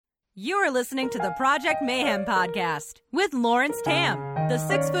You are listening to the Project Mayhem podcast with Lawrence Tam, the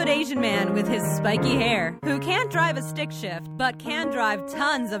 6-foot Asian man with his spiky hair, who can't drive a stick shift, but can drive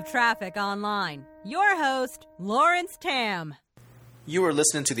tons of traffic online. Your host, Lawrence Tam. You are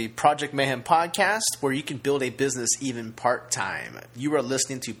listening to the Project Mayhem podcast, where you can build a business even part-time. You are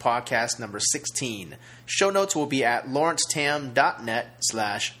listening to podcast number 16. Show notes will be at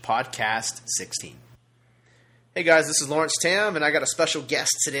lawrencetam.net/podcast16. Hey guys, this is Lawrence Tam, and I got a special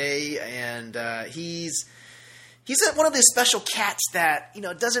guest today, and he's one of these special cats that,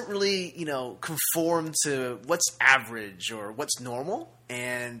 doesn't really, conform to what's average or what's normal,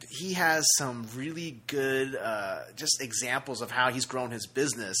 and he has some really good just examples of how he's grown his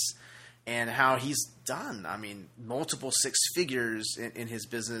business and how he's done, multiple six figures in his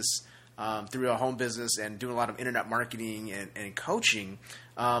business through a home business and doing a lot of internet marketing and coaching.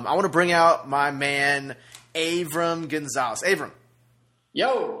 I want to bring out my man, Avram Gonzalez. Avram.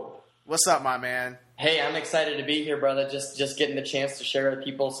 Yo. What's up, my man? Hey, I'm excited to be here, brother. Just getting the chance to share with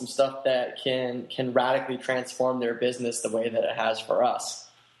people some stuff that can radically transform their business the way that it has for us.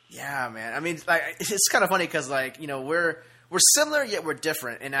 Yeah, man. It's kind of funny because, we're similar yet we're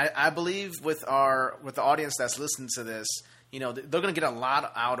different, and I believe with the audience that's listening to this, they're going to get a lot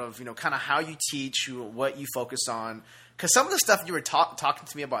out of kind of how you teach, what you focus on, because some of the stuff you were talking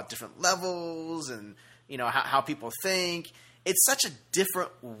to me about different levels and how people think. It's such a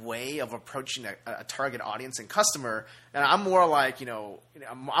different way of approaching a target audience and customer. And I'm more like,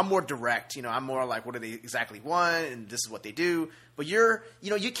 I'm more direct. I'm more like, what do they exactly want? And this is what they do. But you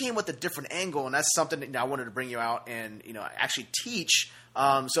came with a different angle, and that's something that I wanted to bring you out and, actually teach. So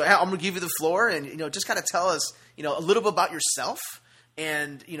I'm going to give you the floor and, just kind of tell us, a little bit about yourself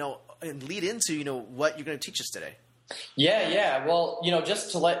and, and lead into, what you're going to teach us today. Yeah. Well,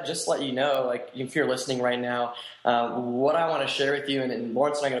 just to let you know, like if you're listening right now, what I want to share with you, and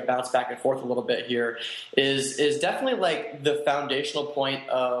Lawrence and I are going to bounce back and forth a little bit here, is definitely like the foundational point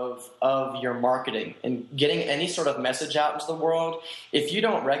of your marketing and getting any sort of message out into the world. If you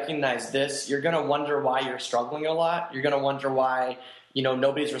don't recognize this, you're going to wonder why you're struggling a lot. You're going to wonder why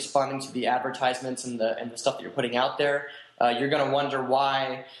nobody's responding to the advertisements and the stuff that you're putting out there. You're going to wonder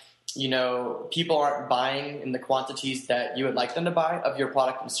why people aren't buying in the quantities that you would like them to buy of your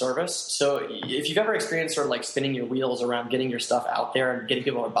product and service. So if you've ever experienced sort of like spinning your wheels around getting your stuff out there and getting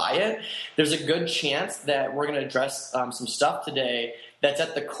people to buy it, there's a good chance that we're going to address some stuff today that's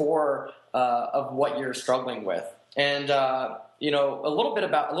at the core of what you're struggling with. And a little bit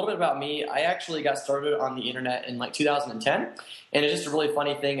about me. I actually got started on the internet in like 2010, and it's just a really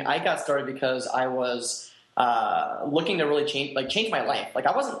funny thing. I got started because I was looking to really change my life. Like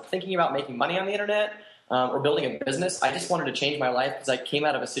I wasn't thinking about making money on the internet or building a business. I just wanted to change my life because I came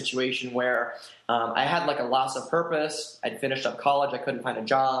out of a situation where I had like a loss of purpose. I'd finished up college. I couldn't find a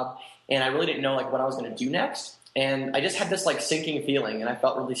job, and I really didn't know like what I was going to do next. And I just had this like sinking feeling, and I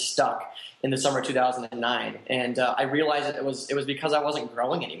felt really stuck in the summer of 2009. And I realized that it was because I wasn't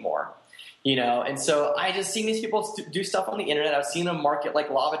growing anymore. And so I just seen these people do stuff on the internet. I've seen them market like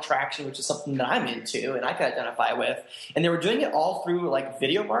law of attraction, which is something that I'm into and I can identify with. And they were doing it all through like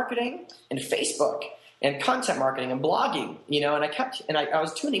video marketing and Facebook and content marketing and blogging, and I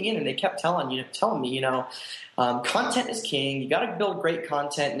was tuning in, and they kept telling me, content is king. You got to build great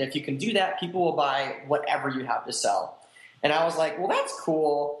content. And if you can do that, people will buy whatever you have to sell. And I was like, well, that's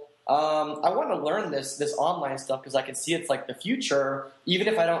cool. I want to learn this online stuff because I can see it's like the future, even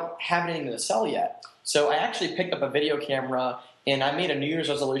if I don't have anything to sell yet. So I actually picked up a video camera, and I made a New Year's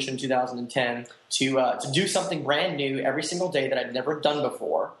resolution in 2010 to do something brand new every single day that I'd never done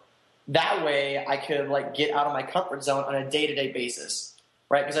before. That way I could like get out of my comfort zone on a day-to-day basis,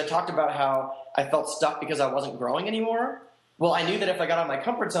 right? Because I talked about how I felt stuck because I wasn't growing anymore. Well, I knew that if I got out of my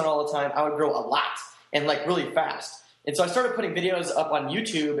comfort zone all the time, I would grow a lot and like really fast. And so I started putting videos up on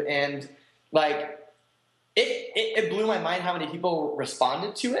YouTube, and like it blew my mind how many people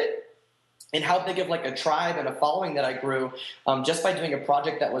responded to it and how big of like a tribe and a following that I grew just by doing a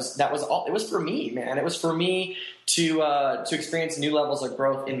project that was all it was for me, man. It was for me to experience new levels of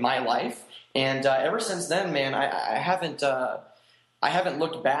growth in my life. And ever since then, man, I haven't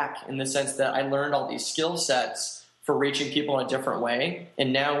looked back in the sense that I learned all these skill sets for reaching people in a different way.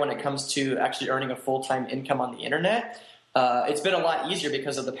 And now when it comes to actually earning a full-time income on the internet, it's been a lot easier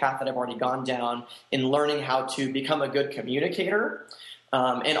because of the path that I've already gone down in learning how to become a good communicator,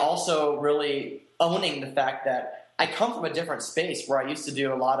 and also really owning the fact that I come from a different space where I used to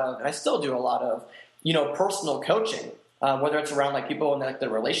do a lot of, and I still do a lot of, personal coaching, whether it's around like people in like their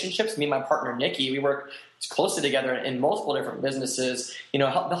relationships. Me and my partner, Nikki, we work closely together in multiple different businesses,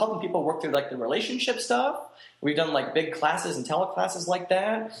 helping people work through like the relationship stuff. We've done like big classes and teleclasses like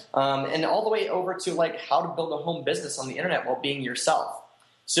that, and all the way over to like how to build a home business on the internet while being yourself.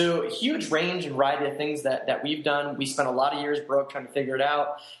 So huge range and variety of things that we've done. We spent a lot of years broke trying to figure it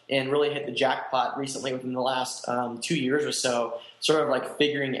out and really hit the jackpot recently within the last 2 years or so, sort of like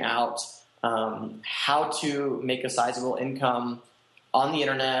figuring out how to make a sizable income on the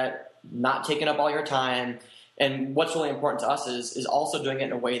internet, not taking up all your time. And what's really important to us is also doing it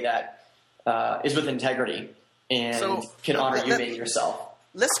in a way that is with integrity and can honor you being yourself.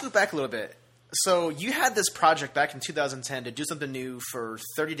 Let's scoot back a little bit. So you had this project back in 2010 to do something new for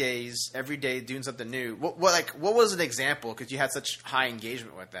 30 days, every day doing something new. What was an example? Because you had such high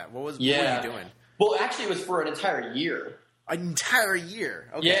engagement with that. What were you doing? Well, actually, it was for an entire year. An entire year?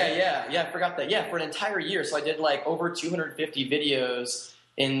 Okay. Yeah. I forgot that. Yeah, for an entire year. So I did like over 250 videos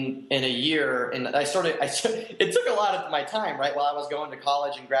in a year, and it took a lot of my time, right? While I was going to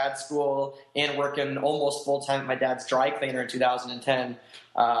college and grad school and working almost full time at my dad's dry cleaner in 2010.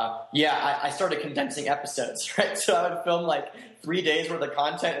 I started condensing episodes, right? So I would film like 3 days worth of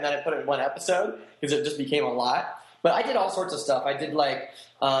content and then I put it in one episode because it just became a lot. But I did all sorts of stuff. I did like,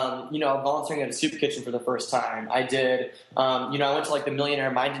 volunteering at a soup kitchen for the first time. I did, I went to like the Millionaire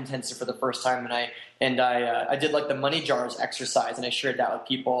Mind Intensive for the first time, and I did like the money jars exercise, and I shared that with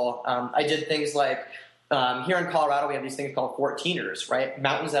people. I did things like here in Colorado we have these things called 14ers, right?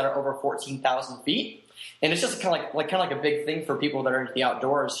 Mountains that are over 14,000 feet, and it's just kind of like a big thing for people that are into the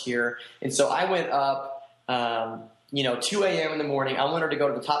outdoors here. And so I went up, 2 a.m. in the morning. I wanted to go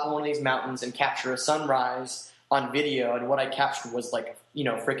to the top of one of these mountains and capture a sunrise on video, and what I captured was like,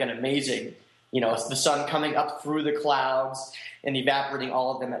 freaking amazing. It's the sun coming up through the clouds and evaporating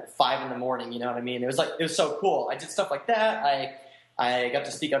all of them at 5 in the morning. You know what I mean? It was so cool. I did stuff like that. I got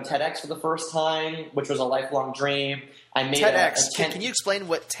to speak on TEDx for the first time, which was a lifelong dream. I made TEDx. Can you explain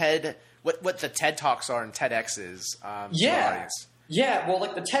what the TED Talks are and TEDx is? Yeah, well,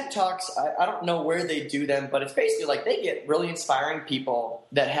 like the TED Talks, I don't know where they do them, but it's basically like they get really inspiring people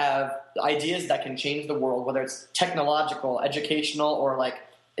that have ideas that can change the world, whether it's technological, educational, or like,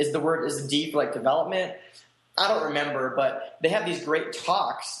 is the deep like development? I don't remember, but they have these great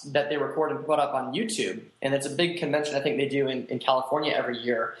talks that they record and put up on YouTube, and it's a big convention I think they do in California every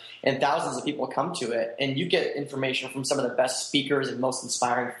year, and thousands of people come to it, and you get information from some of the best speakers and most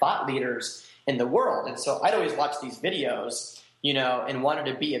inspiring thought leaders in the world. And so I'd always watch these videos, and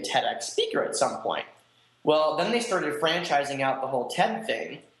wanted to be a TEDx speaker at some point. Well, then they started franchising out the whole TED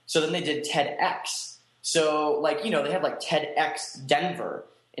thing. So then they did TEDx. So they have like TEDx Denver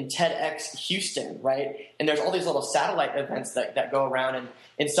and TEDx Houston, right? And there's all these little satellite events that go around.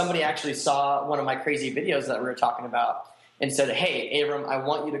 And somebody actually saw one of my crazy videos that we were talking about and said, hey, Abram, I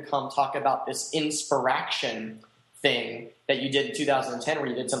want you to come talk about this inspiration thing that you did in 2010 where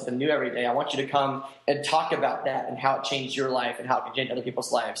you did something new every day. I want you to come and talk about that and how it changed your life and how it can change other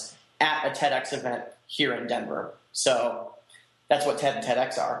people's lives at a TEDx event here in Denver. So that's what TED and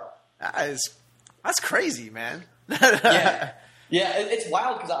TEDx are. That's crazy, man. Yeah, it's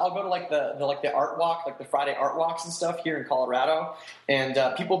wild because I'll go to like the art walk, like the Friday art walks and stuff here in Colorado, and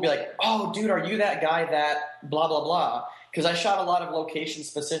people will be like, "Oh, dude, are you that guy that blah blah blah?" Because I shot a lot of location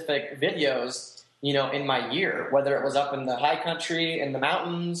specific videos, in my year, whether it was up in the high country, in the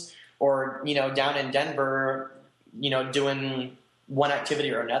mountains, or, down in Denver, doing one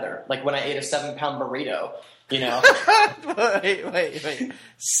activity or another. Like when I ate a 7-pound burrito, Wait.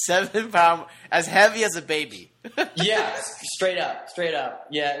 7 pound, as heavy as a baby. Yeah, straight up.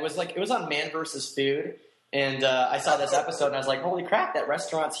 Yeah, it was on Man vs. Food. And I saw this episode and I was like, holy crap, that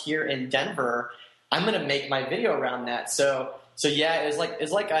restaurant's here in Denver. I'm going to make my video around that. So yeah, it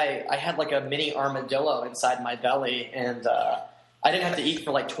was like I had like a mini armadillo inside my belly, and I didn't have to eat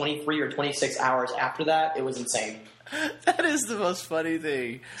for like 23 or 26 hours after that. It was insane. That is the most funny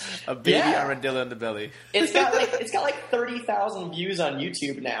thing. A baby armadillo in the belly. It's got like 30,000 views on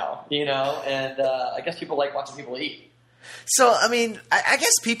YouTube now, and I guess people like watching people eat. So, I mean, I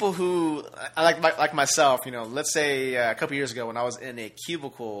guess people who like myself, let's say a couple years ago when I was in a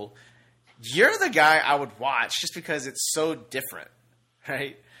cubicle, you're the guy I would watch just because it's so different,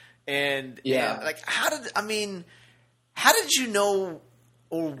 right? And how did you know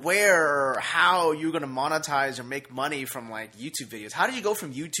or how you're going to monetize or make money from like YouTube videos? How did you go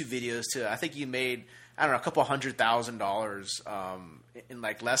from YouTube videos to, I think you made, I don't know, a couple $100,000 in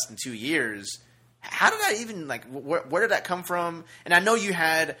like less than 2 years? How did that even, like, where did that come from? And I know you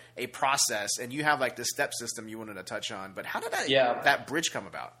had a process and you have like this step system you wanted to touch on, but how did that bridge come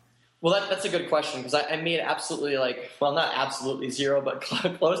about? Well, that's a good question, because I made absolutely not absolutely zero, but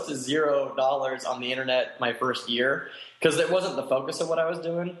close to $0 on the internet my first year, because it wasn't the focus of what I was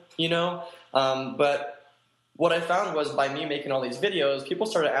doing, But what I found was by me making all these videos, people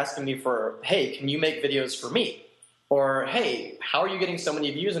started asking me for, hey, can you make videos for me? Or, hey, how are you getting so many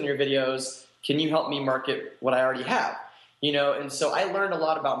views on your videos? Can you help me market what I already have? And so I learned a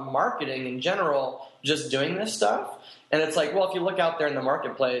lot about marketing in general just doing this stuff. And it's like, well, if you look out there in the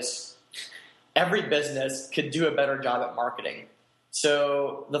marketplace, every business could do a better job at marketing.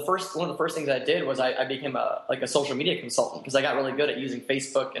 So one of the first things I did was I became a social media consultant, because I got really good at using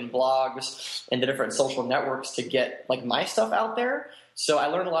Facebook and blogs and the different social networks to get my stuff out there. So I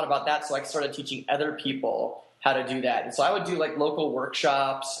learned a lot about that. So I started teaching other people how to do that. And so I would do local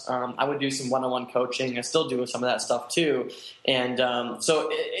workshops. I would do some one-on-one coaching. I still do some of that stuff too. And so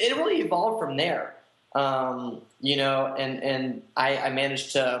it really evolved from there. And I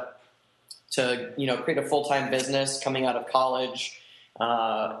managed to create a full-time business coming out of college,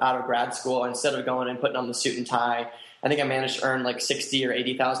 out of grad school. Instead of going and putting on the suit and tie, I think I managed to earn $60,000 or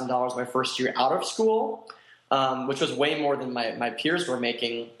 $80,000 my first year out of school, which was way more than my peers were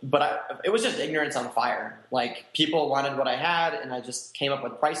making. But it was just ignorance on fire. People wanted what I had, and I just came up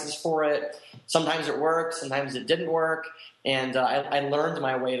with prices for it. Sometimes it worked, sometimes it didn't work, and I learned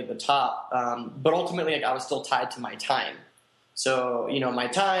my way to the top. But ultimately, I was still tied to my time. So, my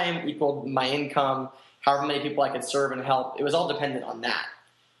time equaled my income, however many people I could serve and help. It was all dependent on that,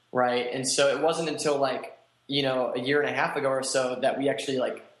 right? And so it wasn't until a year and a half ago or so that we actually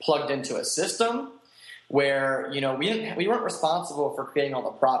plugged into a system where, we weren't responsible for creating all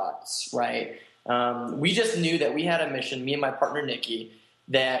the products, right? We just knew that we had a mission, me and my partner, Nikki,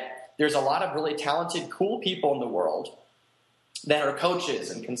 that there's a lot of really talented, cool people in the world that are coaches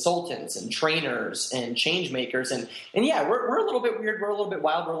and consultants and trainers and change makers. And yeah, we're a little bit weird. We're a little bit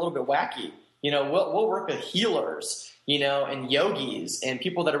wild. We're a little bit wacky. We'll work with healers, and yogis and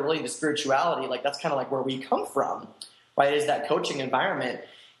people that are really into spirituality. That's kind of where we come from, right? Is that coaching environment.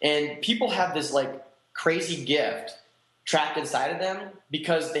 And people have this crazy gift trapped inside of them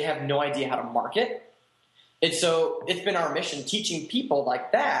because they have no idea how to market. And so it's been our mission teaching people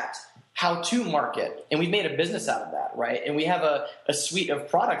like that how to market. And we've made a business out of that, right? And we have a suite of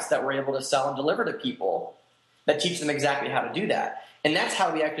products that we're able to sell and deliver to people that teach them exactly how to do that. And that's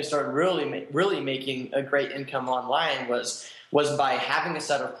how we actually started really making a great income online was by having a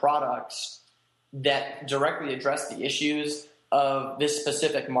set of products that directly address the issues of this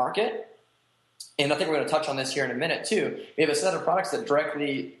specific market. And I think we're going to touch on this here in a minute too. We have a set of products that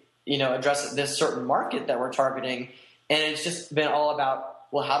directly, address this certain market that we're targeting. And it's just been all about,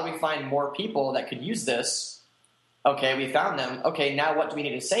 well, how do we find more people that could use this? Okay, we found them. Okay, now what do we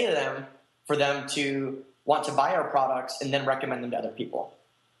need to say to them for them to want to buy our products and then recommend them to other people?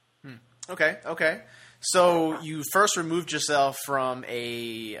 Okay. So you first removed yourself from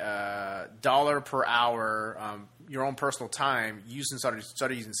a dollar per hour, your own personal time,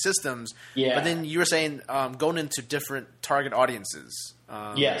 started using systems. Yeah. But then you were saying going into different target audiences.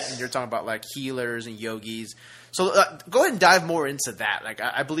 Yes. And you're talking about healers and yogis. So go ahead and dive more into that.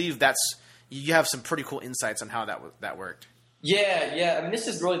 I believe you have some pretty cool insights on how that worked. Yeah. I mean, this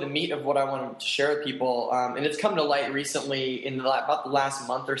is really the meat of what I wanted to share with people, and it's come to light recently in about the last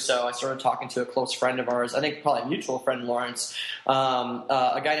month or so. I started talking to a close friend of ours, I think probably a mutual friend, Lawrence,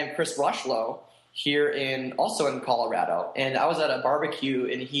 a guy named Chris Rushlow here also in Colorado. And I was at a barbecue,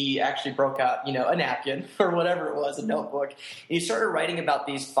 and he actually broke out, a napkin or whatever it was, a notebook. And he started writing about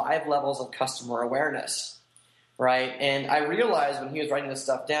these 5 levels of customer awareness. Right. And I realized when he was writing this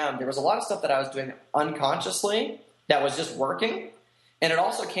stuff down, there was a lot of stuff that I was doing unconsciously that was just working. And it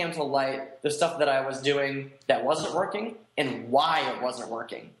also came to light the stuff that I was doing that wasn't working and why it wasn't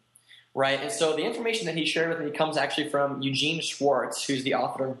working. Right. And so the information that he shared with me comes actually from Eugene Schwartz, who's the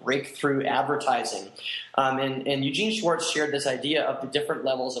author of Breakthrough Advertising. And Eugene Schwartz shared this idea of the different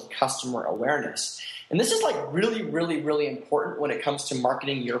levels of customer awareness. And this is really, really, really important when it comes to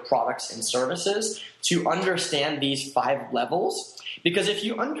marketing your products and services, to understand these 5 levels. Because if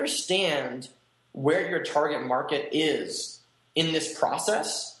you understand where your target market is in this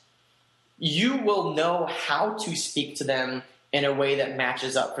process, you will know how to speak to them in a way that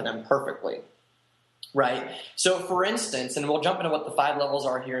matches up for them perfectly. Right? So for instance, and we'll jump into what the 5 levels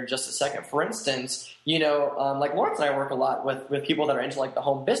are here in just a second. For instance, Lawrence and I work a lot with people that are into the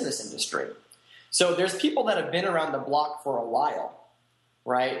home business industry. So there's people that have been around the block for a while,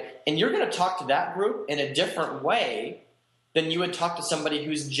 right? And you're going to talk to that group in a different way than you would talk to somebody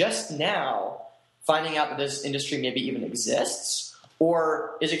who's just now finding out that this industry maybe even exists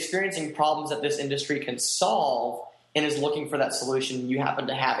or is experiencing problems that this industry can solve and is looking for that solution, you happen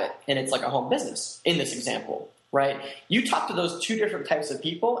to have it, and it's like a home business in this example, right? You talk to those two different types of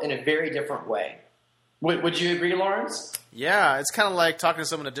people in a very different way. Would you agree, Lawrence? Yeah, it's kind of like talking to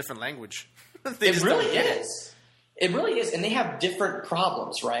someone in a different language. It really is. It really is, and they have different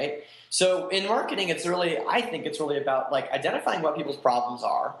problems, right? So in marketing, I think it's really about like identifying what people's problems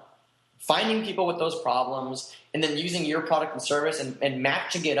are, finding people with those problems, and then using your product and service and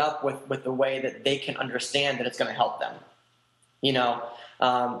matching it up with the way that they can understand that it's going to help them. You know,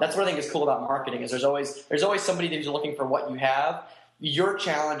 that's what I think is cool about marketing is there's always somebody who's looking for what you have. Your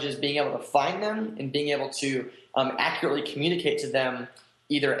challenge is being able to find them and being able to accurately communicate to them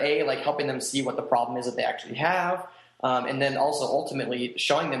either like helping them see what the problem is that they actually have, and then also ultimately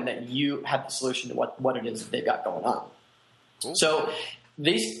showing them that you have the solution to what it is that they've got going on. Cool. So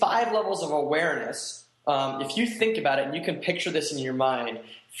these 5 levels of awareness, if you think about it and you can picture this in your mind,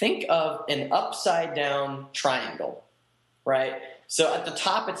 think of an upside down triangle, right? So at the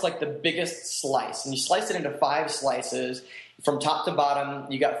top, it's like the biggest slice, and you slice it into 5 slices from top to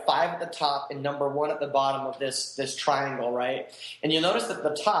bottom. You got 5 at the top and number 1 at the bottom of this triangle, right? And you'll notice that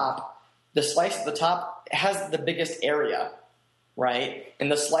the slice at the top has the biggest area, right?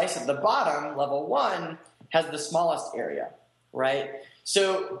 And the slice at the bottom, level 1, has the smallest area, right?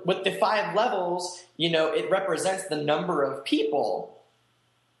 So with the 5 levels, it represents the number of people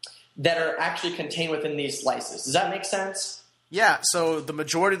that are actually contained within these slices. Does that make sense? Yeah, so the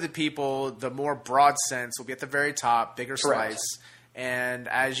majority of the people, the more broad sense, will be at the very top, bigger Correct. slice. And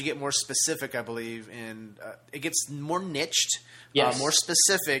as you get more specific, I believe, and it gets more niched, Yes. more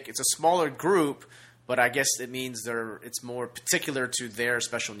specific. It's a smaller group, but I guess it means it's more particular to their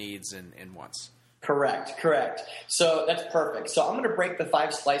special needs and wants. Correct. So that's perfect. So I'm going to break the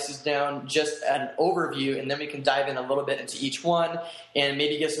 5 slices down just at an overview, and then we can dive in a little bit into each one, and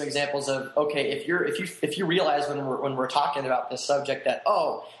maybe give some examples of if you realize when we're talking about this subject that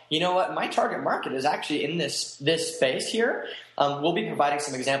you know what, my target market is actually in this space here. We'll be providing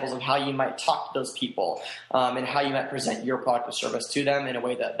some examples of how you might talk to those people and how you might present your product or service to them in a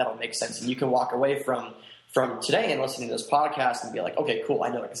way that'll make sense, and you can walk away from today and listening to this podcast and be like, okay, cool, I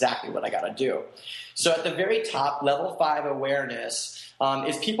know exactly what I got to do. So at the very top, level 5 awareness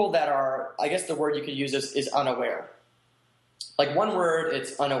is people that are, I guess the word you could use is unaware. Like one word,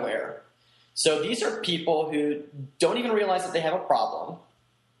 it's unaware. So these are people who don't even realize that they have a problem,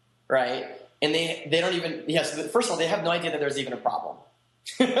 right? And they don't even, first of all, they have no idea that there's even a problem.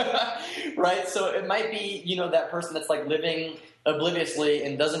 Right? So it might be, that person that's like living obliviously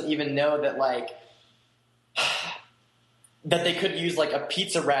and doesn't even know that that they could use like a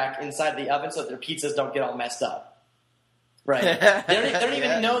pizza rack inside the oven so that their pizzas don't get all messed up. Right? They don't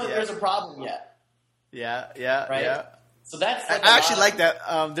even know that there's a problem yet. Yeah. Right? Yeah. So that's I actually like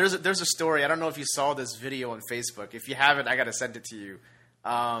that. There's a story. I don't know if you saw this video on Facebook. If you haven't, I got to send it to you.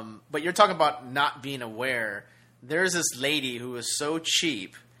 But you're talking about not being aware. There's this lady who was so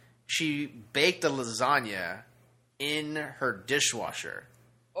cheap. She baked a lasagna in her dishwasher.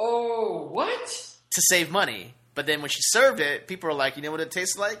 Oh, what? To save money. But then when she served it, people were like, you know what it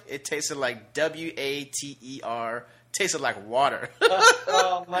tasted like? It tasted like water. Tasted like water.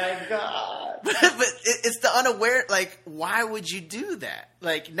 Oh, my God. But it's the unaware, like, why would you do that?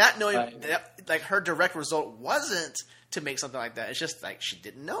 Like, not knowing, that, like, her direct result wasn't to make something like that. It's just like she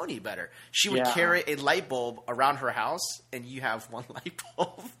didn't know any better. She would carry a light bulb around her house, and you have one light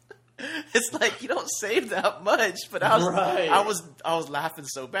bulb. It's like you don't save that much, but I was laughing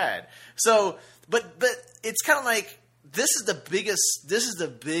so bad. So, but it's kind of like this is the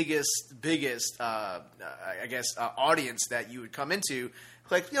biggest I guess audience that you would come into.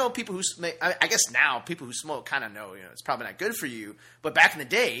 Like, people who I guess now people who smoke kind of know it's probably not good for you. But back in the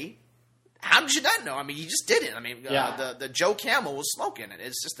day, how did you not know? I mean, you just didn't. I mean, the Joe Camel was smoking it.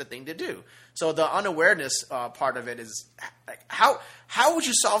 It's just the thing to do. So the unawareness part of it is like, how would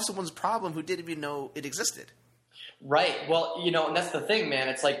you solve someone's problem who didn't even know it existed? Right. Well, and that's the thing, man.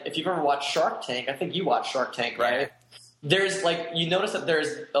 It's like if you've ever watched Shark Tank, I think you watched Shark Tank, right? Yeah. There's you notice that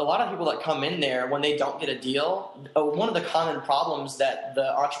there's a lot of people that come in there when they don't get a deal. One of the common problems that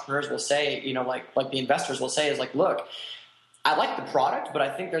the entrepreneurs will say, like the investors will say is like, look, I like the product, but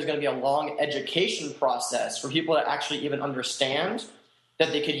I think there's going to be a long education process for people to actually even understand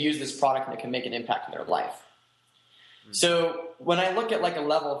that they could use this product and it can make an impact in their life. Mm-hmm. So when I look at like a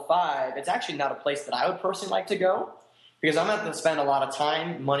level 5, it's actually not a place that I would personally like to go because I'm going to spend a lot of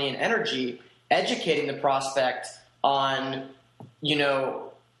time, money, and energy educating the prospect on,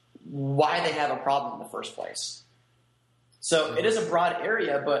 why they have a problem in the first place. So it is a broad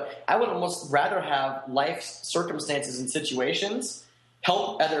area, but I would almost rather have life circumstances and situations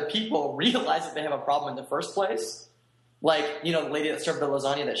help other people realize that they have a problem in the first place Like, you know, the lady that served the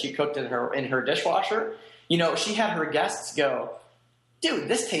lasagna that she cooked in her dishwasher, you know, she had her guests go, dude,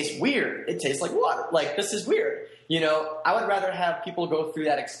 this tastes weird. It tastes like water. Like, this is weird. You know, I would rather have people go through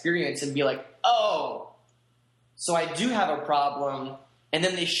that experience and be like, oh, so I do have a problem. And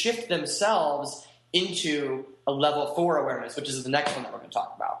then they shift themselves into a level 4 awareness, which is the next one that we're going to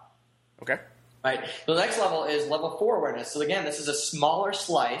talk about. Okay. Right. So the next level is level 4 awareness. So again, this is a smaller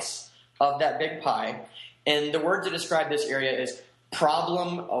slice of that big pie. And the word to describe this area is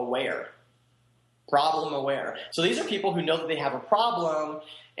problem aware. Problem aware. So these are people who know that they have a problem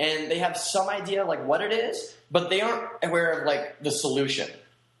and they have some idea like what it is, but they aren't aware of like the solution.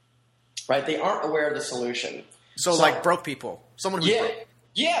 Right? They aren't aware of the solution. So like broke people. Someone who's broke.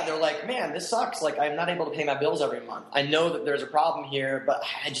 Yeah, they're like, man, this sucks. Like, I'm not able to pay my bills every month. I know that there's a problem here, but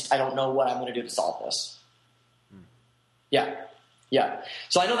I don't know what I'm going to do to solve this. Yeah.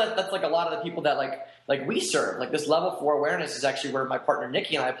 So I know that that's like a lot of the people that like we serve. Like this level 4 awareness is actually where my partner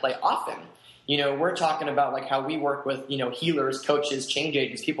Nikki and I play often. You know, we're talking about like how we work with, you know, healers, coaches, change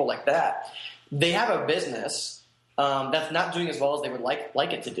agents, people like that. They have a business that's not doing as well as they would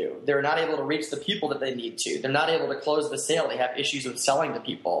like it to do. They're not able to reach the people that they need to. They're not able to close the sale. They have issues with selling to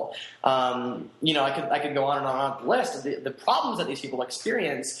people. You know, I could go on and on the list. The problems that these people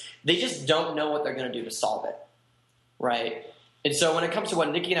experience, they just don't know what they're going to do to solve it, right? And so when it comes to what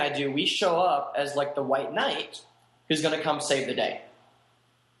Nikki and I do, we show up as like the white knight who's going to come save the day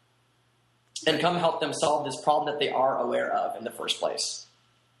and come help them solve this problem that they are aware of in the first place.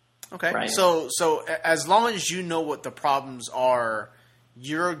 Okay. Right. So as long as you know what the problems are,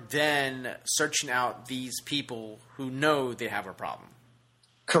 you're then searching out these people who know they have a problem.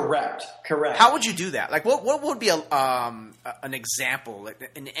 Correct. How would you do that? Like, what would be an example,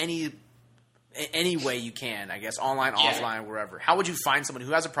 like, in any way you can? I guess online, offline, wherever. How would you find someone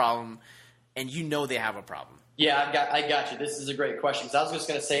who has a problem and you know they have a problem? Yeah, I got you. This is a great question. So I was just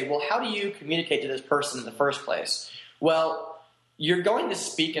going to say, well, how do you communicate to this person in the first place? Well, you're going to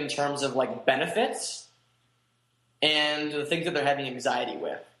speak in terms of like benefits and the things that they're having anxiety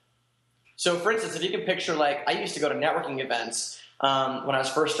with. So for instance, if you can picture, like, I used to go to networking events when I was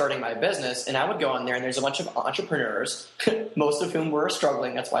first starting my business, and I would go on there and there's a bunch of entrepreneurs, most of whom were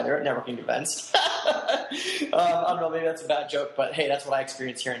struggling. That's why they're at networking events. I don't know, maybe that's a bad joke, but hey, that's what I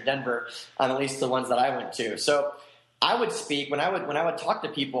experienced here in Denver, at least the ones that I went to. So I would speak, when I would talk to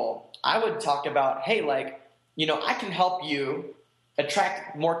people, I would talk about, hey, like, you know, I can help you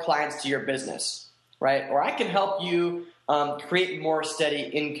attract more clients to your business, right? Or I can help you create more steady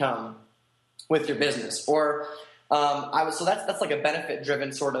income with your business. Or so that's like a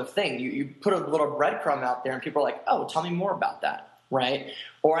benefit-driven sort of thing. You put a little breadcrumb out there, and people are like, "Oh, tell me more about that," right?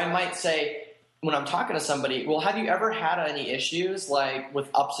 Or I might say, when I'm talking to somebody, well, have you ever had any issues like with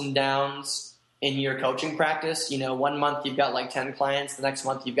ups and downs in your coaching practice? You know, one month you've got like 10 clients, the next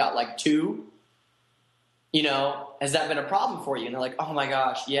month you've got like 2. You know, has that been a problem for you? And they're like, oh my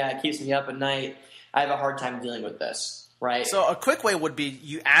gosh, yeah, it keeps me up at night. I have a hard time dealing with this, right? So a quick way would be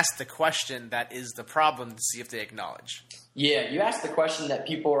you ask the question that is the problem to see if they acknowledge. Yeah, you ask the question that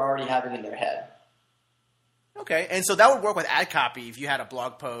people are already having in their head. Okay, and so that would work with ad copy if you had a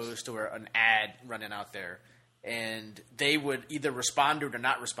blog post or an ad running out there, and they would either respond to it or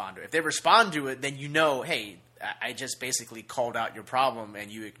not respond to it. If they respond to it, then you know, hey, I just basically called out your problem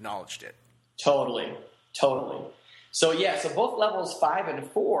and you acknowledged it. Totally. So yeah, so both levels 5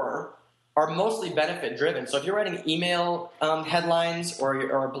 and 4 are mostly benefit driven. So if you're writing email headlines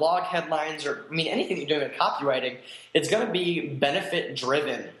or blog headlines, or I mean anything that you're doing with copywriting, it's going to be benefit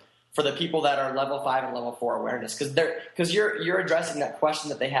driven for the people that are level 5 and level 4 awareness, because you're addressing that question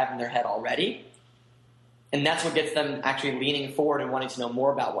that they have in their head already, and that's what gets them actually leaning forward and wanting to know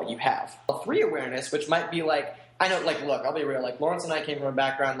more about what you have. Level 3 awareness, which might be like, I know, like, look, I'll be real. Like, Lawrence and I came from a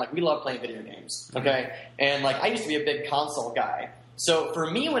background, like, we love playing video games, okay? And, like, I used to be a big console guy. So for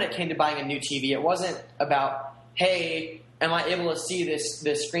me, when it came to buying a new TV, it wasn't about, hey, am I able to see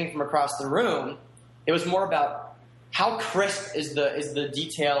this screen from across the room? It was more about how crisp is the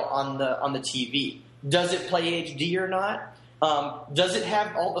detail on the TV? Does it play HD or not? Does it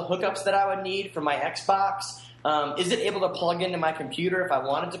have all the hookups that I would need for my Xbox? Is it able to plug into my computer if I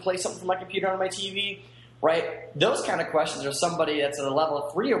wanted to play something from my computer on my TV? Right? Those kind of questions are somebody that's at a level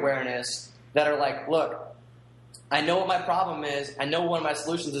of 3 awareness that are like, look, I know what my problem is. I know one of my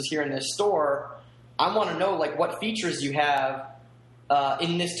solutions is here in this store. I want to know like what features you have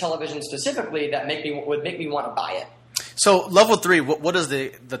in this television specifically that would make me want to buy it. So level 3, what is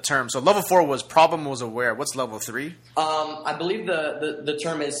the term? So level 4 was problem was aware. What's level 3? I believe the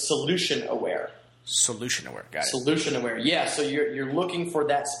term is solution aware. Solution aware, got it. Solution aware, yeah. So you're looking for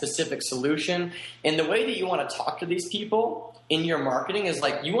that specific solution, and the way that you want to talk to these people in your marketing is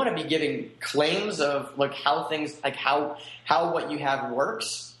like you want to be giving claims of like how things, like how what you have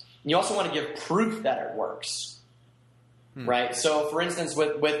works. And you also want to give proof that it works, right? So, for instance,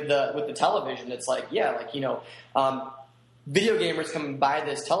 with the television, it's like video gamers come and buy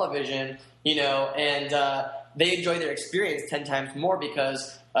this television, and they enjoy their experience 10 times more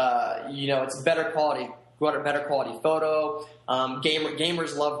because it's better quality photo.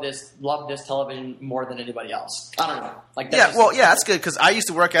 Gamers love this television more than anybody else. I don't know. That's good because I used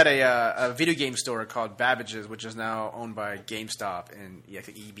to work at a video game store called Babbage's, which is now owned by GameStop and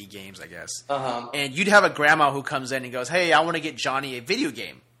EB Games, I guess. And you'd have a grandma who comes in and goes, "Hey, I want to get Johnny a video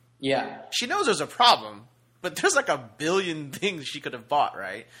game." Yeah, she knows there's a problem, but there's like a billion things she could have bought,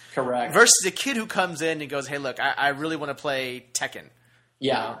 right? Correct. Versus a kid who comes in and goes, "Hey, look, I really want to play Tekken."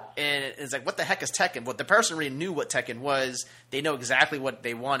 Yeah. And it's like, what the heck is Tekken? Well, the person really knew what Tekken was. They know exactly what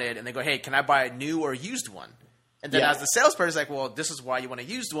they wanted. And they go, hey, can I buy a new or used one? And then as the salesperson is like, well, this is why you want a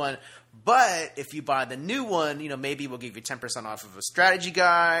used one. But if you buy the new one, maybe we'll give you 10% off of a strategy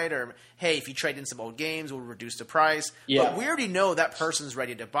guide. Or, hey, if you trade in some old games, we'll reduce the price. Yeah. But we already know that person's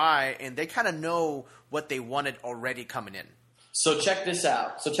ready to buy. And they kind of know what they wanted already coming in. So check this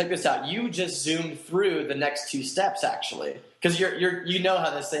out. You just zoomed through the next two steps, actually, because you know how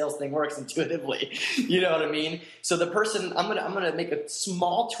the sales thing works intuitively. You know what I mean? So the person, I'm gonna make a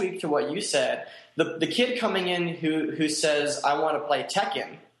small tweak to what you said. The kid coming in who says I want to play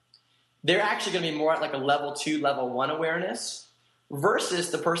Tekken, they're actually going to be more at like a level 2, level 1 awareness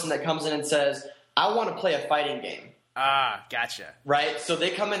versus the person that comes in and says I want to play a fighting game. Ah, gotcha. Right. So they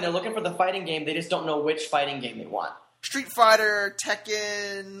come in, they're looking for the fighting game. They just don't know which fighting game they want. Street Fighter,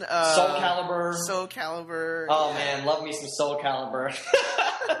 Tekken, Soul Calibur. Oh man, love me some Soul Calibur.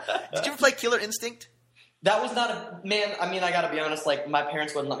 Did you ever play Killer Instinct? That was not a man. I mean, I got to be honest. Like my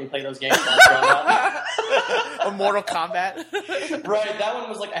parents wouldn't let me play those games when I was growing up. A Mortal Kombat. Right. That one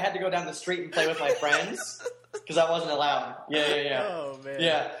was like I had to go down the street and play with my friends because I wasn't allowed. Yeah. Oh man.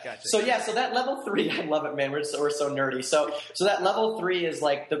 Yeah. Gotcha. So that level 3, I love it, man. We're so nerdy. So that level 3 is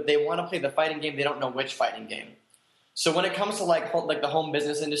like they want to play the fighting game. They don't know which fighting game. So when it comes to like the home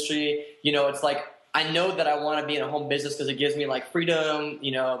business industry, it's like I know that I want to be in a home business because it gives me like freedom,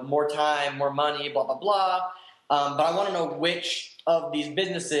 more time, more money, blah, blah, blah. But I want to know which of these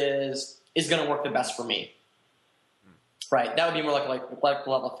businesses is going to work the best for me. Right. That would be more like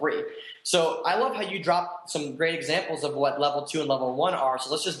level 3. So I love how you dropped some great examples of what level 2 and level 1 are. So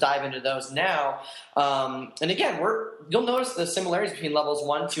let's just dive into those now. And again, you'll notice the similarities between levels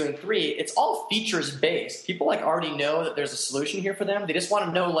 1, 2, and 3. It's all features based. People like already know that there's a solution here for them. They just want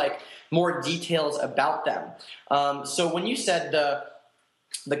to know like more details about them. So when you said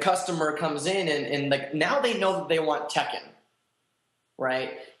the customer comes in and like now they know that they want Tekken,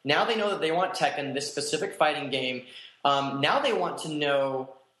 right? Now they know that they want Tekken, this specific fighting game. Now they want to know,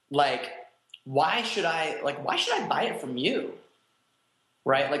 like, why should I buy it from you?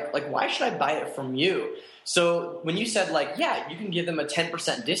 Right? Like, why should I buy it from you? So when you said, like, yeah, you can give them a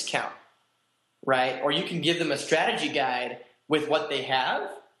 10% discount, right? Or you can give them a strategy guide with what they have.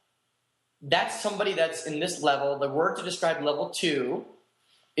 That's somebody that's in this level. The word to describe level 2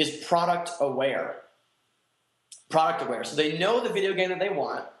 is product aware. Product aware. So they know the video game that they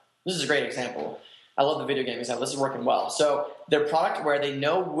want. This is a great example. I love the video game example. This is working well. So they're product aware. They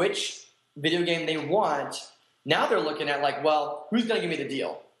know which video game they want. Now they're looking at like, well, who's going to give me the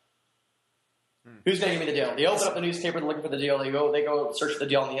deal? Who's going to give me the deal? They open up the newspaper, they're looking for the deal. They go search for the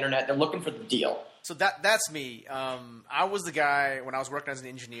deal on the internet. They're looking for the deal. So that's me. I was the guy when I was working as an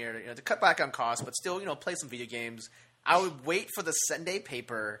engineer, to cut back on costs, but still, play some video games. I would wait for the Sunday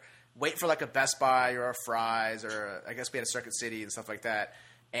paper, wait for like a Best Buy or a Fry's or I guess we had a Circuit City and stuff like that.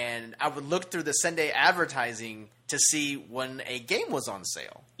 And I would look through the Sunday advertising to see when a game was on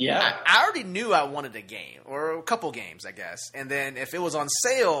sale. Yeah. I already knew I wanted a game or a couple games, I guess. And then if it was on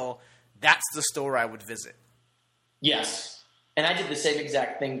sale, that's the store I would visit. Yes. And I did the same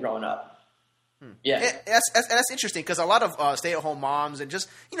exact thing growing up. Yeah. That's interesting because a lot of stay-at-home moms and just,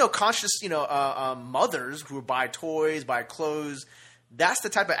 conscious, mothers who buy toys, buy clothes, that's the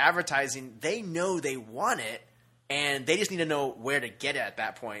type of advertising. They know they want it. And they just need to know where to get it at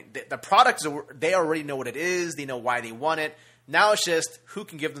that point. The product, they already know what it is. They know why they want it. Now it's just who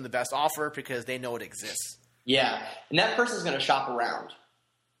can give them the best offer because they know it exists. Yeah. And that person's going to shop around,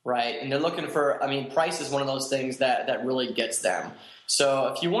 right? And they're looking for, price is one of those things that really gets them.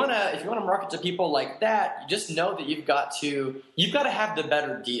 So if you want to market to people like that, you just know that you've got to have the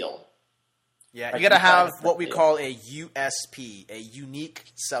better deal. Yeah, right? You got to have what we call a USP, a unique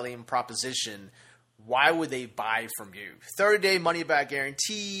selling proposition, why would they buy from you? 30-day money-back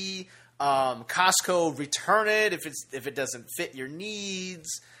guarantee, Costco return it if it doesn't fit your needs.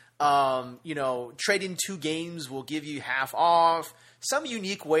 Trading 2 games will give you half off. Some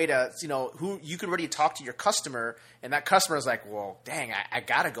unique way to, who you could already talk to your customer, and that customer is like, well, dang, I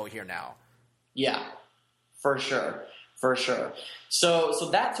gotta go here now. Yeah, for sure. So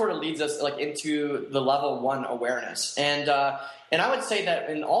that sort of leads us like into the level 1 awareness, and I would say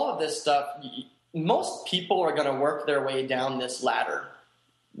that in all of this stuff, most people are going to work their way down this ladder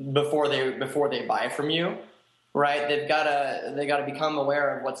before they buy from you. Right, they got to become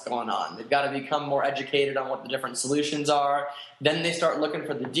aware of what's going on. They've got to become more educated on what the different solutions are. Then they start looking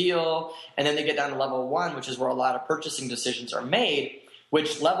for the deal, and then they get down to level 1, which is where a lot of purchasing decisions are made.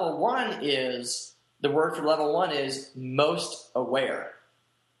 Which level 1 is, the word for level 1 is most aware.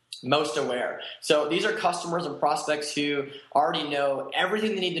 Most aware. So these are customers and prospects who already know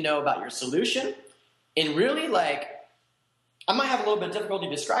everything they need to know about your solution, and really I might have a little bit of difficulty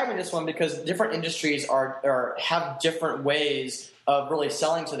describing this one because different industries have different ways of really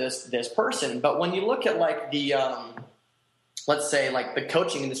selling to this person. But when you look at the let's say the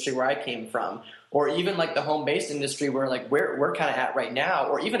coaching industry where I came from, or even the home-based industry where we're kind of at right now,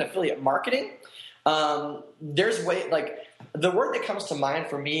 or even affiliate marketing, there's the word that comes to mind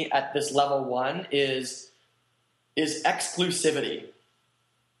for me at this level 1 is exclusivity.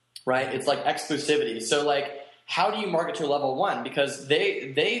 Right? It's exclusivity. So how do you market to a level 1? Because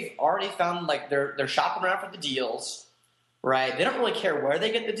they've already found they're shopping around for the deals, right? They don't really care where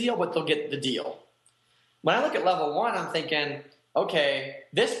they get the deal, but they'll get the deal. When I look at level 1, I'm thinking, okay,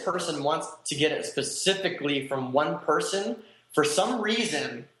 this person wants to get it specifically from one person for some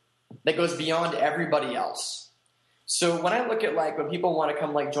reason that goes beyond everybody else. So when I look at when people want to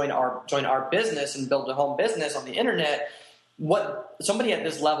come join our business and build a home business on the internet, what somebody at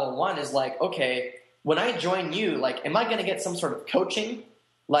this level 1 is okay, when I join you, am I going to get some sort of coaching?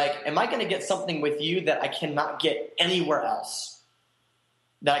 Am I going to get something with you that I cannot get anywhere else?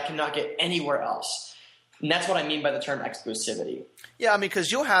 And that's what I mean by the term exclusivity. Yeah,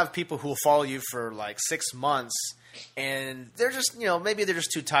 because you'll have people who will follow you for 6 months, and they're just, maybe they're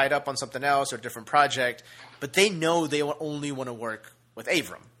just too tied up on something else or a different project, but they know they only want to work with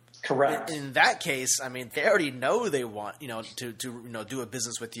Avram. Correct. In that case, they already know they want, to do a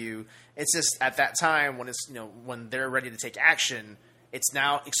business with you. It's just at that time when it's, when they're ready to take action, it's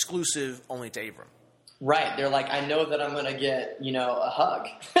now exclusive only to Avram. Right. They're I know that I'm going to get, a hug,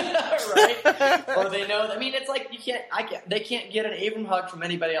 right? Or they know that, it's they can't get an Avram hug from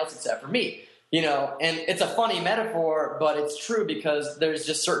anybody else except for me, and it's a funny metaphor, but it's true because there's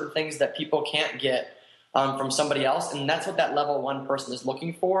just certain things that people can't get from somebody else, and that's what that level 1 person is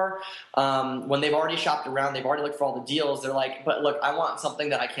looking for. When they've already shopped around, they've already looked for all the deals, they're but look, I want something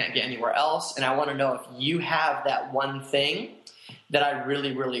that I can't get anywhere else, and I want to know if you have that one thing that I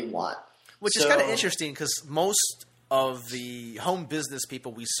really, really want. Which is kind of interesting because most of the home business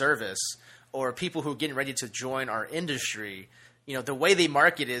people we service or people who are getting ready to join our industry, the way they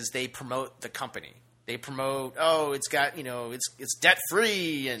market is they promote the company. They promote, it's got, it's debt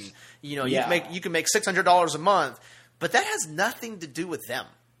free, and you can make $600 a month, but that has nothing to do with them.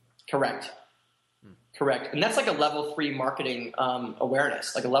 Correct, and that's a level 3 marketing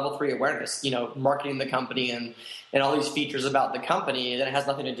awareness, a level 3 awareness. Marketing the company and all these features about the company that it has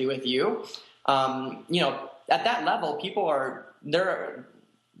nothing to do with you. At that level, people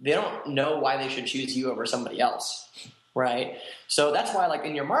they don't know why they should choose you over somebody else. Right. So that's why,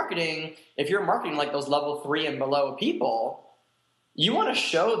 in your marketing, if you're marketing those level 3 and below people, you want to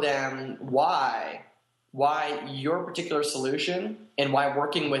show them why your particular solution and why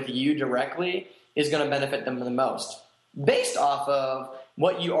working with you directly is going to benefit them the most based off of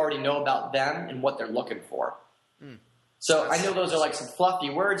what you already know about them and what they're looking for. So I know those are some fluffy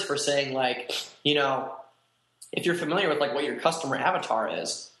words for saying if you're familiar with what your customer avatar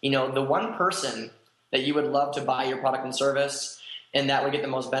is, the one person that you would love to buy your product and service and that would get the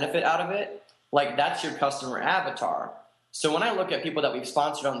most benefit out of it, that's your customer avatar. So when I look at people that we've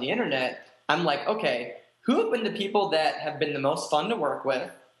sponsored on the internet, I'm okay, who have been the people that have been the most fun to work with,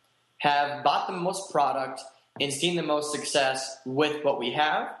 have bought the most product, and seen the most success with what we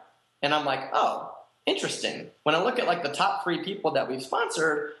have? And I'm oh, interesting. When I look at the top 3 people that we've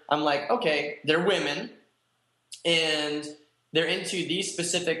sponsored, I'm okay, they're women, and they're into these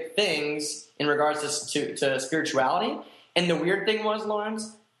specific things in regards to spirituality. And the weird thing was,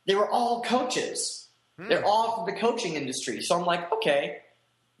 Lawrence, they were all coaches. They're all from the coaching industry. So I'm okay,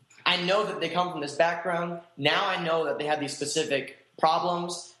 I know that they come from this background. Now I know that they have these specific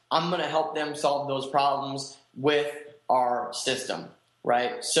problems. I'm going to help them solve those problems with our system.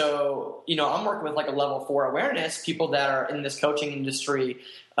 right? So, I'm working with like a level 4 awareness, people that are in this coaching industry.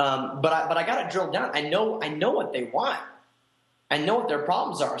 But I got to drill down. I know what they want. I know what their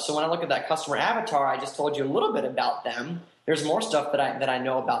problems are. So when I look at that customer avatar, I just told you a little bit about them. There's more stuff that I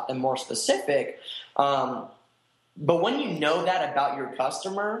know about them, more specific. But when you know that about your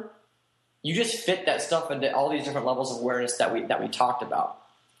customer, you just fit that stuff into all these different levels of awareness that we talked about.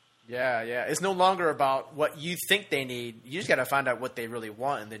 Yeah. It's no longer about what you think they need. You just got to find out what they really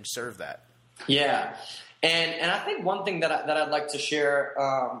want and then serve that. Yeah. And I think one thing that I'd like to share,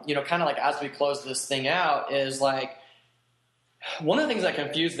 kind of like as we close this thing out, is like, one of the things that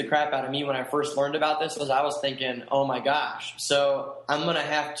confused the crap out of me when I first learned about this was I was thinking, oh my gosh, so I'm going to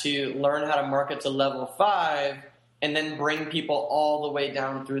have to learn how to market to level 5 and then bring people all the way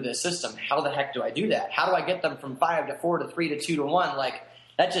down through this system. How the heck do I do that? How do I get them from 5 to 4 to 3 to 2 to 1? Like,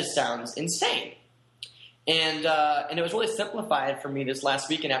 that just sounds insane. And it was really simplified for me this last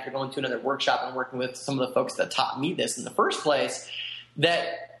weekend after going to another workshop and working with some of the folks that taught me this in the first place,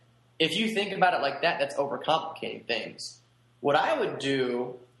 that if you think about it like that, that's overcomplicating things. What I would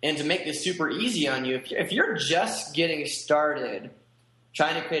do, and to make this super easy on you, if you're just getting started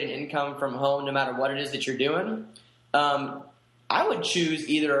trying to create an income from home, no matter what it is that you're doing, I would choose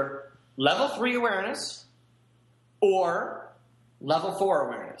either level 3 awareness or level 4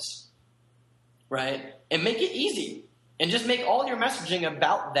 awareness, right? And make it easy. And just make all your messaging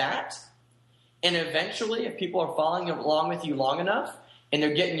about that. And eventually, if people are following along with you long enough, and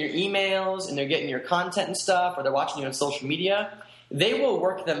they're getting your emails, and they're getting your content and stuff, or they're watching you on social media, they will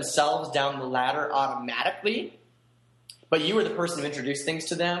work themselves down the ladder automatically. But you are the person who introduced things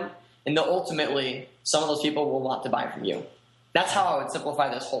to them, and ultimately, some of those people will want to buy from you. That's how I would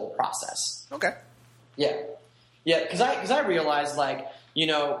simplify this whole process. Okay. Yeah, because I realized, like, we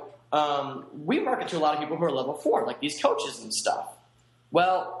market to a lot of people who are level 4, like these coaches and stuff.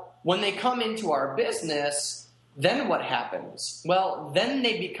 Well, when they come into our business, then what happens? Well, then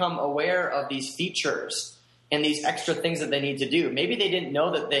they become aware of these features and these extra things that they need to do. Maybe they didn't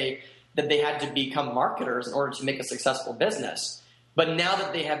know that they had to become marketers in order to make a successful business. But now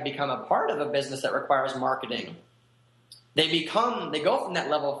that they have become a part of a business that requires marketing, they go from that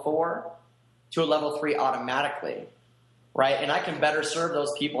level 4 to a level 3 automatically, right? And I can better serve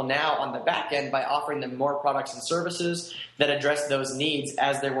those people now on the back end by offering them more products and services that address those needs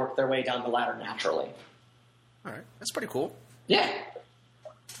as they work their way down the ladder naturally. All right. That's pretty cool. Yeah.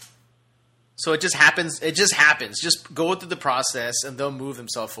 So it just happens. Just go through the process and they'll move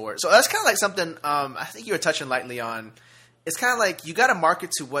themselves forward. So that's kind of like something I think you were touching lightly on. It's kind of like you got to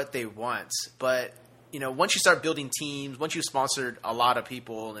market to what they want. But, once you start building teams, once you've sponsored a lot of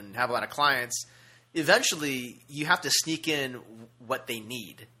people and have a lot of clients, eventually you have to sneak in what they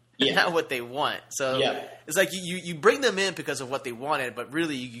need. Yeah. Not what they want. So It's like you bring them in because of what they wanted, but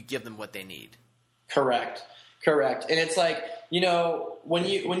really you give them what they need. Correct. And it's like, when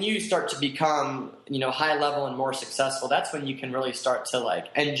you start to become, high level and more successful, that's when you can really start to like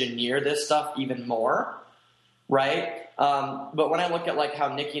engineer this stuff even more. Right. But when I look at like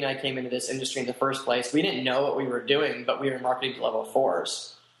how Nikki and I came into this industry in the first place, we didn't know what we were doing, but we were marketing to level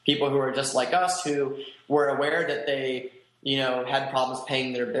 4s, people who were just like us, who were aware that they, had problems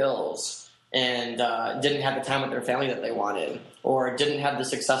paying their bills and didn't have the time with their family that they wanted, or didn't have the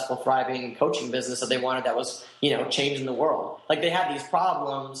successful, thriving coaching business that they wanted that was, changing the world. Like they had these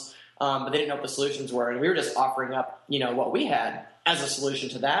problems, but they didn't know what the solutions were. And we were just offering up, what we had as a solution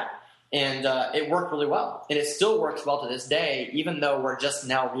to that. And it worked really well. And it still works well to this day, even though we're just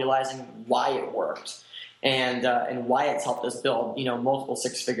now realizing why it worked. And why it's helped us build, multiple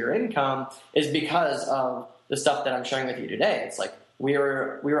 6-figure income is because of the stuff that I'm sharing with you today. It's like, we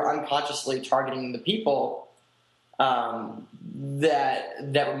were unconsciously targeting the people that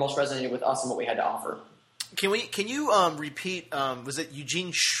were most resonated with us and what we had to offer. Can you repeat? Was it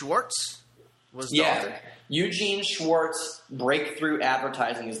Eugene Schwartz? Was the author? Eugene Schwartz. Breakthrough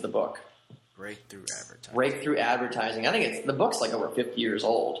Advertising is the book. Breakthrough Advertising. Breakthrough Advertising. I think the book's like over 50 years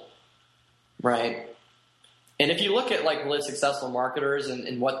old, right? And if you look at like really successful marketers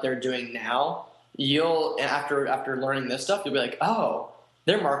and what they're doing now, you'll after learning this stuff, you'll be like, oh,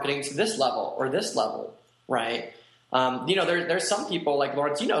 they're marketing to this level or this level, right? There's some people like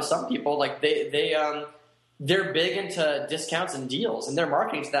Lawrence. Some people like they're big into discounts and deals, and they're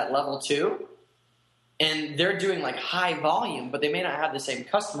marketing to that level too. And they're doing like high volume, but they may not have the same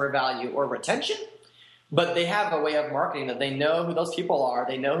customer value or retention. But they have a way of marketing that they know who those people are.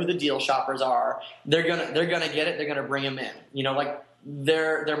 They know who the deal shoppers are. They're gonna get it. They're gonna bring them in. Like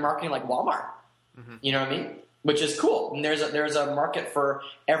they're marketing like Walmart. Mm-hmm. You know what I mean? Which is cool. And there's a market for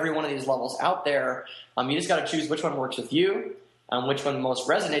every one of these levels out there. You just got to choose which one works with you. which one most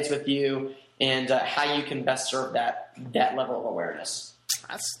resonates with you, and how you can best serve that level of awareness.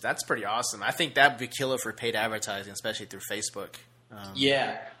 That's pretty awesome. I think that would be killer for paid advertising, especially through Facebook.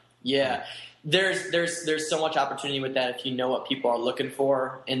 Yeah. There's so much opportunity with that if you know what people are looking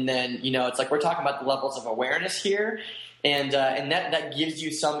for, and then it's like we're talking about the levels of awareness here, and that gives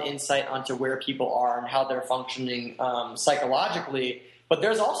you some insight onto where people are and how they're functioning psychologically. But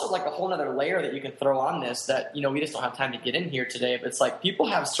there's also like a whole other layer that you can throw on this that we just don't have time to get in here today. But it's like people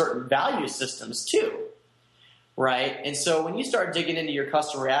have certain value systems too. Right, and so when you start digging into your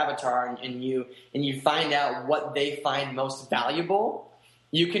customer avatar and you find out what they find most valuable,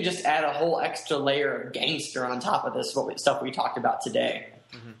 you can just add a whole extra layer of gangster on top of this stuff we talked about today.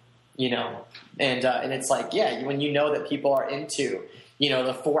 And it's like, when that people are into the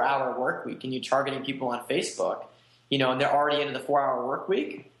 4-hour work week and you're targeting people on Facebook, and they're already into the 4-hour work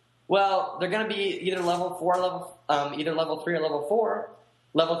week, well, they're going to be either level 4, either level 3 or level 4.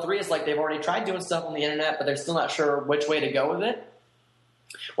 Level 3 is like they've already tried doing stuff on the internet, but they're still not sure which way to go with it.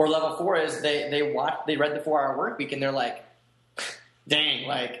 Or level 4 is they read the 4-hour work week and they're like, dang,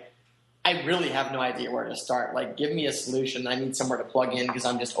 like I really have no idea where to start. Like, give me a solution. I need somewhere to plug in because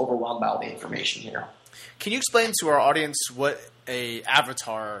I'm just overwhelmed by all the information here. Can you explain to our audience what a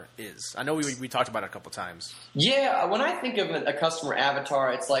avatar is? I know we talked about it a couple times. Yeah, when I think of a customer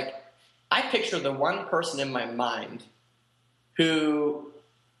avatar, it's like I picture the one person in my mind who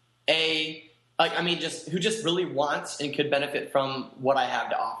just really wants and could benefit from what I have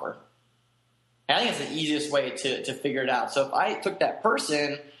to offer. I think it's the easiest way to figure it out. So if I took that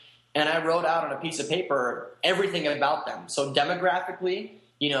person and I wrote out on a piece of paper everything about them, so demographically,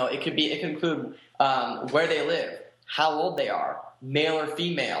 it could include where they live, how old they are, male or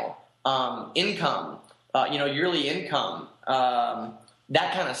female, income, yearly income,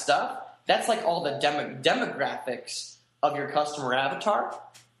 that kind of stuff. That's like all the demographics of your customer avatar,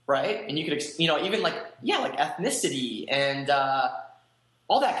 right? And you could, even like ethnicity and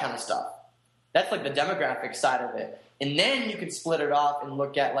all that kind of stuff. That's like the demographic side of it. And then you could split it off and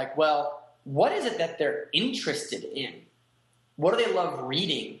look at like, well, what is it that they're interested in? What do they love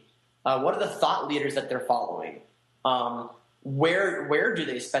reading? What are the thought leaders that they're following? Where do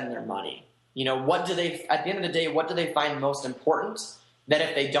they spend their money? What do they, at the end of the day, what do they find most important that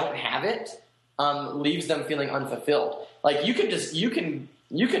if they don't have it, leaves them feeling unfulfilled? Like you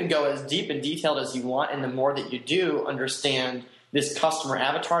can go as deep and detailed as you want, and the more that you do understand this customer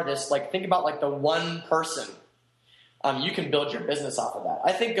avatar, think about like the one person, you can build your business off of that.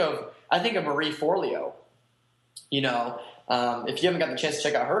 I think of Marie Forleo. If you haven't gotten the chance to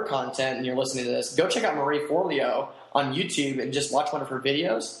check out her content and you're listening to this, go check out Marie Forleo on YouTube and just watch one of her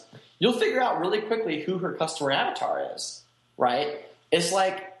videos. You'll figure out really quickly who her customer avatar is, right? It's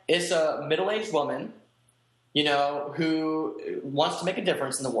a middle-aged woman, who wants to make a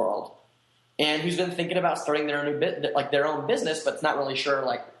difference in the world and who's been thinking about starting their own business, but it's not really sure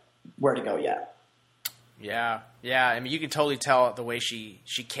like where to go yet. Yeah. I mean, you can totally tell the way she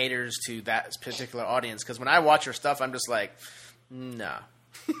caters to that particular audience. Because when I watch her stuff, I'm just like, nah.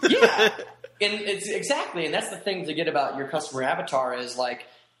 Yeah, and it's exactly, and that's the thing to get about your customer avatar is like,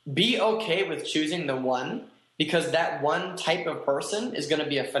 be okay with choosing the one, because that one type of person is going to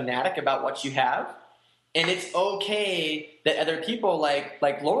be a fanatic about what you have. And it's okay that other people like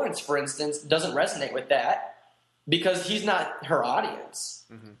Lawrence, for instance, doesn't resonate with that because he's not her audience,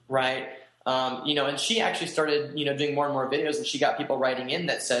 right? And she actually started, doing more and more videos, and she got people writing in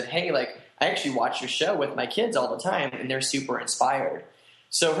that said, hey, like, I actually watch your show with my kids all the time, and they're super inspired.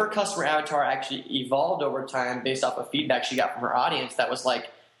 So her customer avatar actually evolved over time based off of feedback she got from her audience that was like,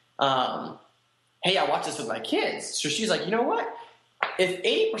 hey, I watch this with my kids. So she's like, you know what? If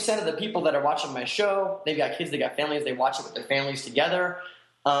 80% of the people that are watching my show, they've got kids, they got families, they watch it with their families together,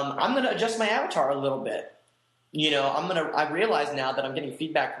 I'm going to adjust my avatar a little bit. I realize now that I'm getting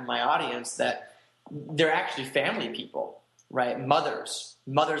feedback from my audience that they're actually family people, right? Mothers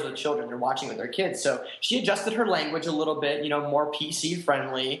with children, they're watching with their kids. So she adjusted her language a little bit, more PC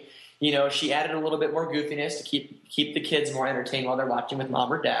friendly. She added a little bit more goofiness to keep the kids more entertained while they're watching with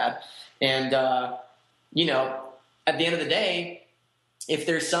mom or dad. And, at the end of the day, if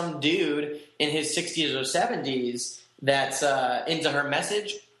there's some dude in his 60s or 70s that's into her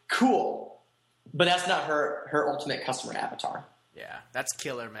message, cool. But that's not her ultimate customer avatar. Yeah, that's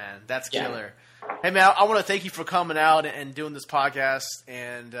killer, man. That's killer. Hey, man, I want to thank you for coming out and doing this podcast.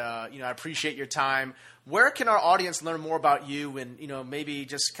 And, I appreciate your time. Where can our audience learn more about you and, maybe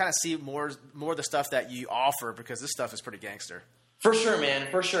just kind of see more of the stuff that you offer? Because this stuff is pretty gangster. For sure, man.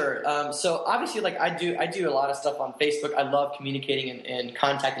 For sure. So obviously, like I do a lot of stuff on Facebook. I love communicating and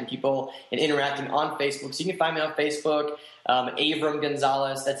contacting people and interacting on Facebook. So you can find me on Facebook, Avram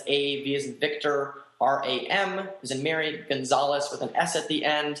Gonzalez. That's A V as in Victor, RAM as in Mary, Gonzalez with an S at the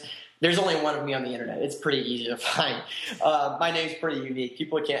end. There's only one of me on the internet. It's pretty easy to find. My name's pretty unique.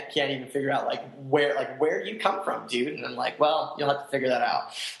 People can't even figure out where do you come from, dude? And I'm like, well, you'll have to figure that out.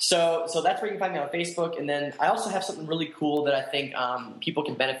 So that's where you can find me on Facebook. And then I also have something really cool that I think people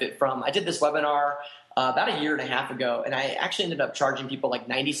can benefit from. I did this webinar about a year and a half ago, and I actually ended up charging people like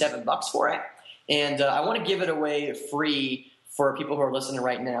 $97 for it. And I want to give it away free for people who are listening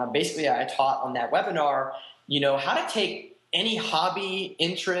right now. Basically, I taught on that webinar, how to take any hobby,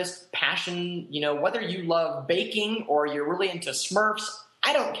 interest, passion, whether you love baking or you're really into Smurfs,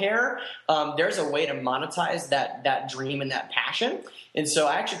 I don't care. There's a way to monetize that dream and that passion. And so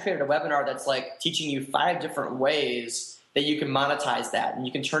I actually created a webinar that's like teaching you 5 different ways that you can monetize that. And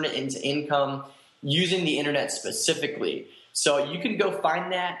you can turn it into income using the internet specifically. So you can go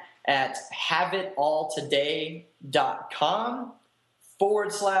find that at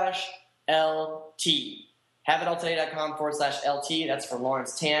haveitalltoday.com/LT. haveitalltoday.com/LT. That's for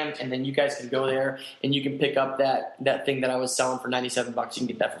Lawrence Tam. And then you guys can go there and you can pick up that thing that I was selling for $97. You can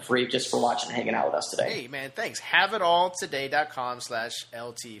get that for free just for watching and hanging out with us today. Hey, man, thanks.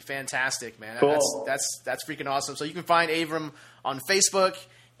 haveitalltoday.com/LT. Fantastic, man. Cool. That's freaking awesome. So you can find Avram on Facebook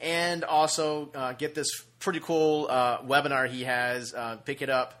and also get this pretty cool webinar he has. Pick it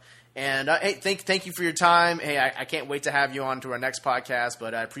up. And hey, thank you for your time. Hey, I can't wait to have you on to our next podcast.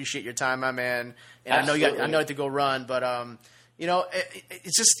 But I appreciate your time, my man. And Absolutely. I know you have to go run, but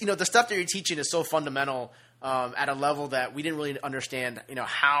it's just the stuff that you're teaching is so fundamental at a level that we didn't really understand.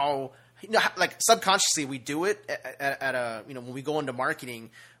 How like subconsciously we do it at a when we go into marketing.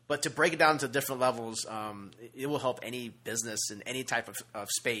 But to break it down to different levels, it will help any business in any type of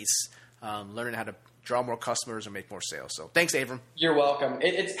space learning how to draw more customers or make more sales. So thanks, Avram. You're welcome.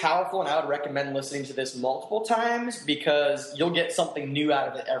 It's powerful, and I would recommend listening to this multiple times because you'll get something new out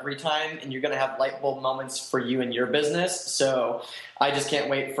of it every time, and you're going to have light bulb moments for you and your business. So I just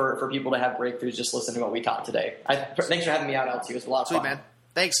can't wait for people to have breakthroughs just listening to what we taught today. Thanks for having me out, LT. It was a lot of fun. Sweet, man.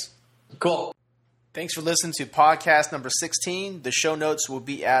 Thanks. Cool. Thanks for listening to podcast number 16. The show notes will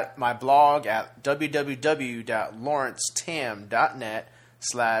be at my blog at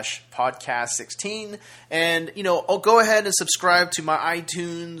www.lawrencetam.net/podcast 16. And, go ahead and subscribe to my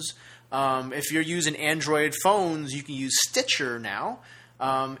iTunes. If you're using Android phones, you can use Stitcher now.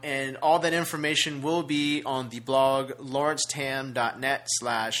 And all that information will be on the blog,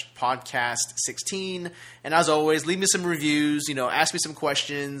 lawrencetam.net/podcast 16. And as always, leave me some reviews, ask me some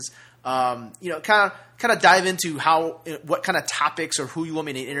questions. Kind of dive into what kind of topics or who you want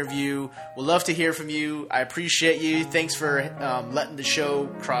me to interview. We'd love to hear from you. I appreciate you. Thanks for letting the show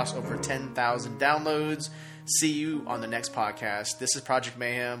cross over 10,000 downloads. See you on the next podcast. This is Project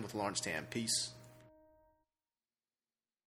Mayhem with Lawrence Tam. Peace.